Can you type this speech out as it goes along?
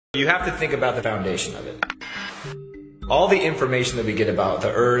You have to think about the foundation of it. All the information that we get about the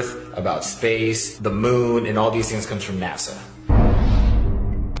Earth, about space, the moon, and all these things comes from NASA.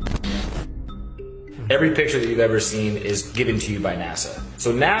 Every picture that you've ever seen is given to you by NASA.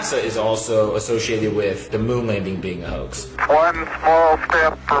 So NASA is also associated with the moon landing being a hoax. One small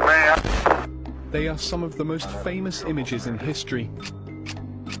step for man. They are some of the most famous images in history.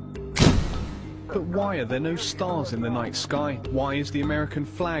 But why are there no stars in the night sky? Why is the American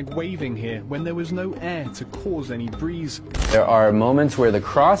flag waving here when there was no air to cause any breeze? There are moments where the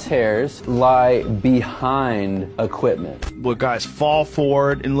crosshairs lie behind equipment. Where guys fall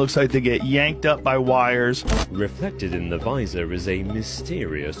forward and looks like they get yanked up by wires. Reflected in the visor is a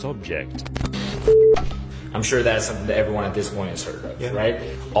mysterious object. I'm sure that's something that everyone at this point has heard of, right?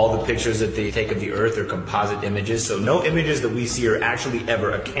 All the pictures that they take of the Earth are composite images, so no images that we see are actually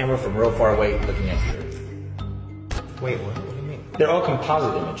ever a camera from real far away looking at the Earth. Wait, what do you mean? They're all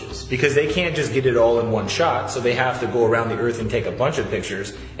composite images, because they can't just get it all in one shot, so they have to go around the Earth and take a bunch of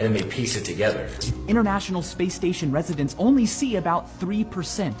pictures, and then they piece it together. International Space Station residents only see about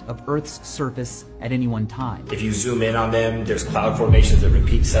 3% of Earth's surface at any one time. If you zoom in on them, there's cloud formations that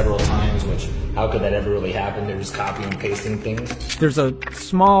repeat several times, which, how could that ever really happen? They're just copying and pasting things. There's a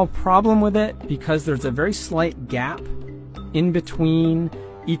small problem with it because there's a very slight gap in between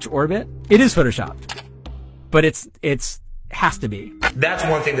each orbit. It is photoshopped, but it's has to be. That's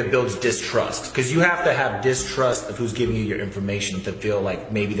one thing that builds distrust, because you have to have distrust of who's giving you your information to feel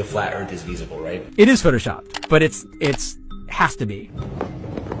like maybe the flat Earth is feasible, right? It is photoshopped, but it's has to be.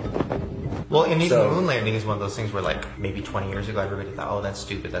 Well, and even the moon landing is one of those things where, like, maybe 20 years ago, everybody thought, oh, that's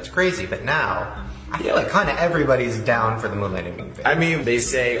stupid, that's crazy. But now, I feel like kind of everybody's down for the moon landing being fake. I mean, they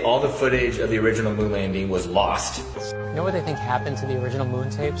say all the footage of the original moon landing was lost. You know what they think happened to the original moon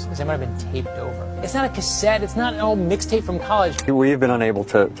tapes? Is they might have been taped over. It's not a cassette, it's not an old mixtape from college. We've been unable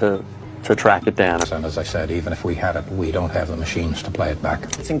to track it down. And as I said, even if we had it, we don't have the machines to play it back.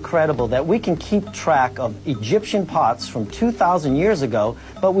 It's incredible that we can keep track of Egyptian pots from 2,000 years ago,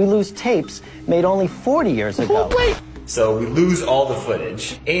 but we lose tapes made only 40 years ago. So we lose all the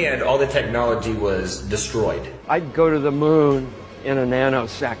footage, and all the technology was destroyed. I'd go to the moon in a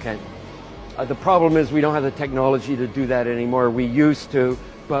nanosecond. The problem is we don't have the technology to do that anymore. We used to,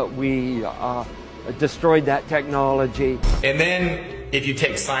 but we destroyed that technology. And then, if you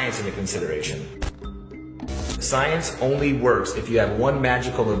take science into consideration, science only works if you have one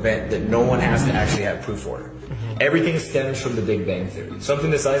magical event that no one has to actually have proof for. Everything stems from the Big Bang Theory.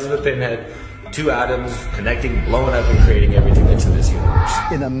 Something the size of a pinhead, two atoms connecting, blowing up, and creating everything that's in this universe.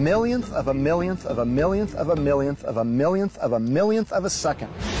 In a millionth of a millionth of a millionth of a millionth of a millionth of a millionth of a second,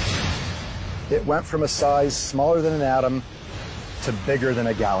 it went from a size smaller than an atom to bigger than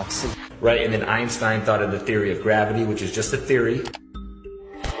a galaxy. Right, and then Einstein thought of the theory of gravity, which is just a theory.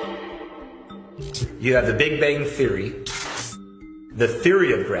 You have the Big Bang Theory, the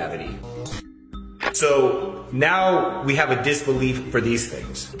theory of gravity. So now we have a disbelief for these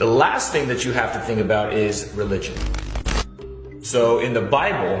things. The last thing that you have to think about is religion. So in the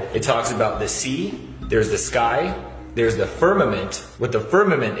Bible, it talks about the sea, there's the sky, there's the firmament. What the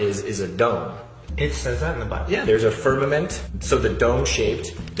firmament is a dome. It says that in the Bible. Yeah, there's a firmament, so the dome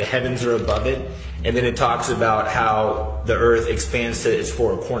shaped, the heavens are above it, and then it talks about how the earth expands to its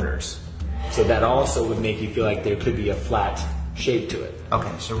four corners. So that also would make you feel like there could be a flat shape to it.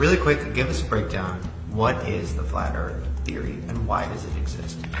 Okay, so really quick, give us a breakdown. What is the flat earth theory and why does it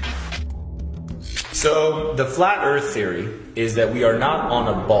exist? So the flat earth theory is that we are not on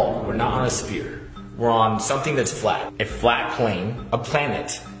a ball, we're not on a sphere. We're on something that's flat, a flat plane, a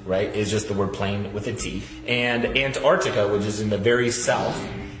planet, right, is just the word plane with a T. And Antarctica, which is in the very south,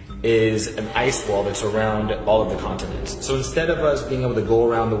 is an ice wall that's around all of the continents. So instead of us being able to go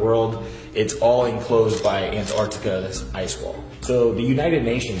around the world, it's all enclosed by Antarctica's ice wall. So the United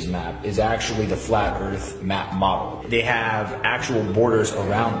Nations map is actually the flat earth map model. They have actual borders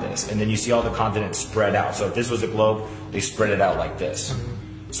around this, and then you see all the continents spread out. So if this was a globe, they spread it out like this.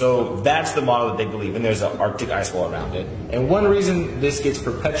 So that's the model that they believe in. There's an Arctic ice wall around it. And one reason this gets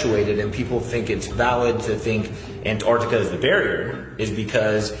perpetuated and people think it's valid to think Antarctica is the barrier is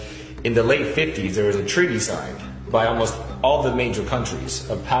because in the late 50s, there was a treaty signed by almost all the major countries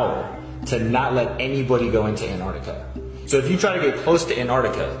of power to not let anybody go into Antarctica. So if you try to get close to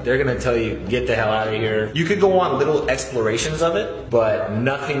Antarctica, they're gonna tell you, get the hell out of here. You could go on little explorations of it, but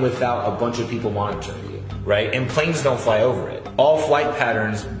nothing without a bunch of people monitoring you, right? And planes don't fly over it. All flight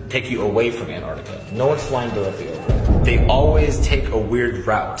patterns take you away from Antarctica. No one's flying directly over it. They always take a weird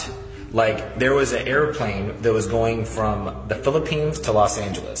route. Like, there was an airplane that was going from the Philippines to Los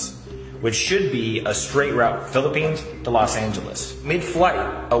Angeles. which should be a straight route Philippines to Los Angeles.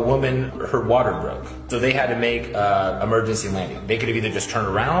 Mid-flight, a woman, her water broke. So they had to make emergency landing. They could have either just turned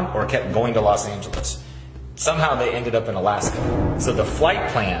around or kept going to Los Angeles. Somehow they ended up in Alaska. So the flight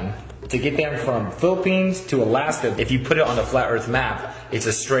plan to get them from Philippines to Alaska, if you put it on the flat Earth map, it's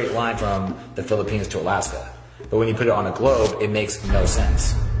a straight line from the Philippines to Alaska. But when you put it on a globe, it makes no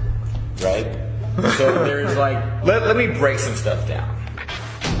sense, right? So there's like, let me break some stuff down.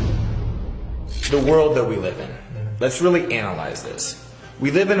 The world that we live in. Let's really analyze this.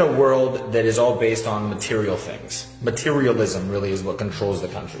 We live in a world that is all based on material things. Materialism really is what controls the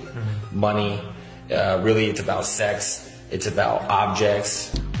country. Money, really it's about sex, it's about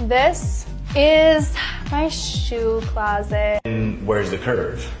objects. This is my shoe closet. And where's the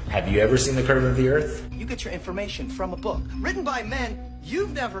curve? Have you ever seen the curve of the Earth? You get your information from a book written by men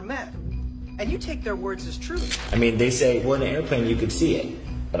you've never met, and you take their words as truth. I mean, they say, well, in an airplane you could see it,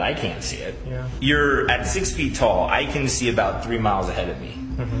 but I can't see it. Yeah. You're at 6 feet tall, I can see about 3 miles ahead of me.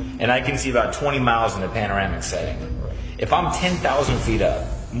 And I can see about 20 miles in a panoramic setting. If I'm 10,000 feet up,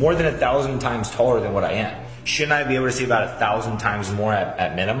 more than 1,000 times taller than what I am, shouldn't I be able to see about 1,000 times more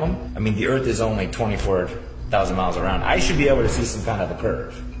at minimum? I mean, the Earth is only 24,000 miles around. I should be able to see some kind of a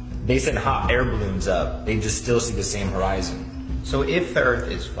curve. They send hot air balloons up, they just still see the same horizon. So if the Earth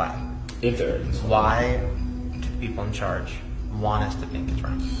is flat, if the Earth is flat, why do the people in charge want us to think it's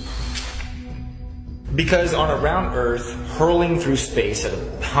round? Because on a round Earth, hurling through space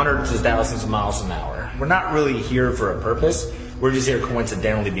at hundreds of thousands of miles an hour, we're not really here for a purpose. We're just here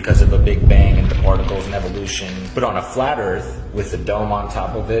coincidentally because of a Big Bang and the particles and evolution. But on a flat Earth with a dome on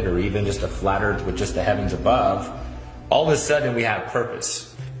top of it, or even just a flat Earth with just the heavens above, all of a sudden we have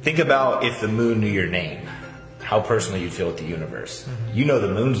purpose. Think about if the moon knew your name, how personal you'd feel with the universe. You know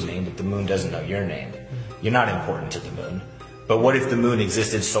the moon's name, but the moon doesn't know your name. You're not important to the moon. But what if the moon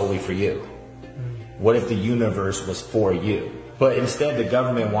existed solely for you? What if the universe was for you? But instead the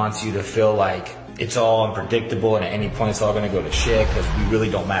government wants you to feel like it's all unpredictable and at any point it's all going to go to shit because we really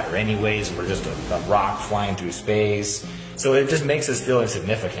don't matter anyways. We're just a rock flying through space. So it just makes us feel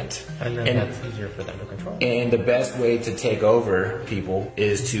insignificant. And then that's easier for them to control. And the best way to take over people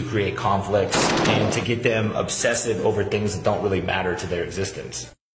is to create conflicts and to get them obsessive over things that don't really matter to their existence.